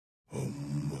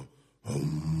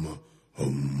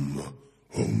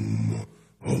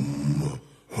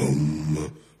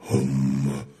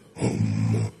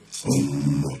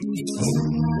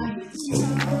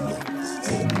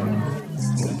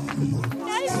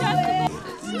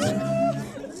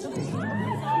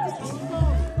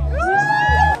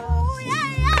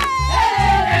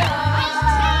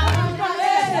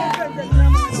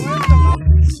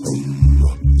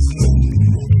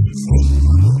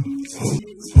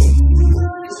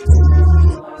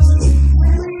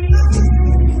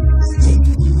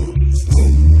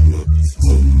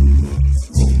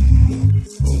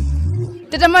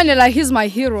Tata Mandela, he's my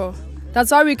hero.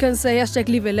 That's why we can say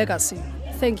 #leave a legacy.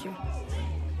 Thank you.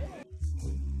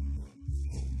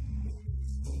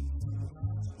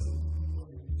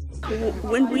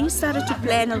 When we started to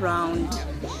plan around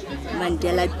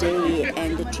Mandela Day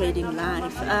and the trading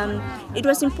life, it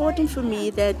was important for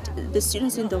me that the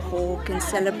students in the hall can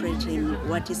celebrate him,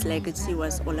 what his legacy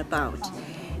was all about.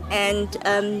 And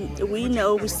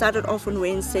we started off on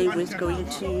Wednesday with going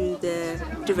to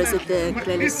visit the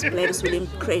Gladys William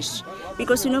Creche,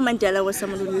 because Mandela was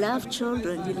someone who loved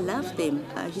children. He loved them.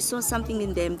 He saw something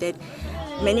in them that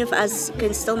many of us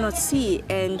can still not see.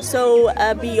 And so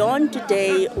beyond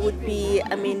today would be,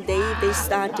 they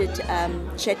started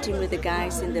chatting with the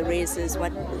guys in the races,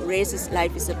 what races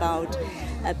life is about,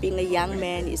 being a young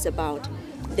man is about.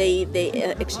 They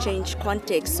exchange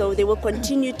contacts, so they will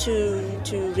continue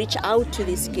to reach out to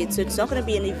these kids. So it's not going to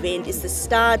be an event, it's the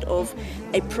start of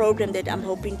a program that I'm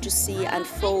hoping to see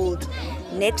unfold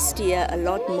next year a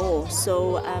lot more.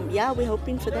 So we're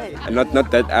hoping for that. And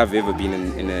not that I've ever been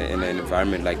in an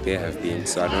environment like they have been,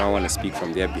 so I don't want to speak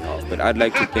from their behalf, but I'd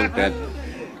like to think that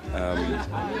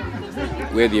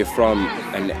where they're from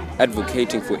and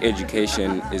advocating for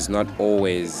education is not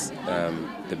always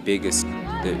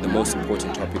the most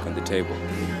important topic on the table.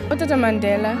 Tata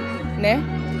Mandela,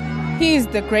 he is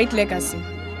the great legacy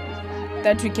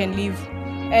that we can leave,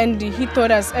 and he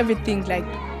taught us everything, like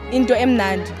into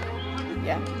emnand.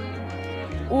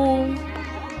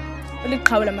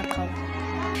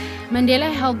 Mandela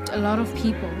helped a lot of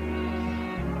people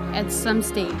at some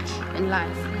stage in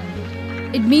life.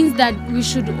 It means that we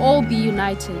should all be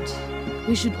united.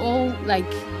 We should all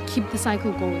keep the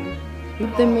cycle going.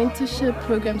 The mentorship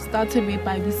program started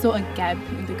whereby we saw a gap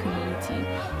in the community.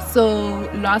 So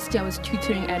last year I was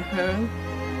tutoring at her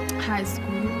high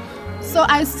school. So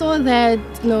I saw that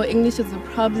English is a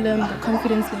problem, the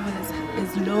confidence level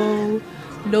is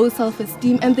low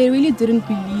self-esteem, and they really didn't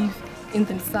believe in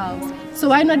themselves. So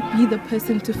why not be the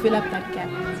person to fill up that gap?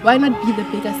 Why not be the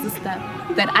bigger sister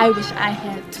that I wish I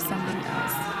had to somebody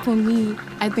else? For me,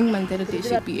 I think Mandela Day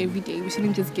should be every day. We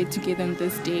shouldn't just get together on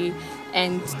this day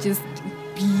and just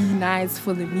be nice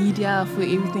for the media, for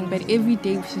everything, but every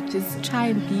day we should just try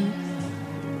and be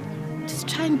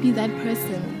that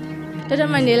person. Tata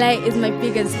Mandela is my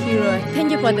biggest hero.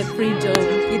 Thank you for the freedom.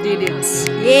 You did it.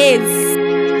 Yes.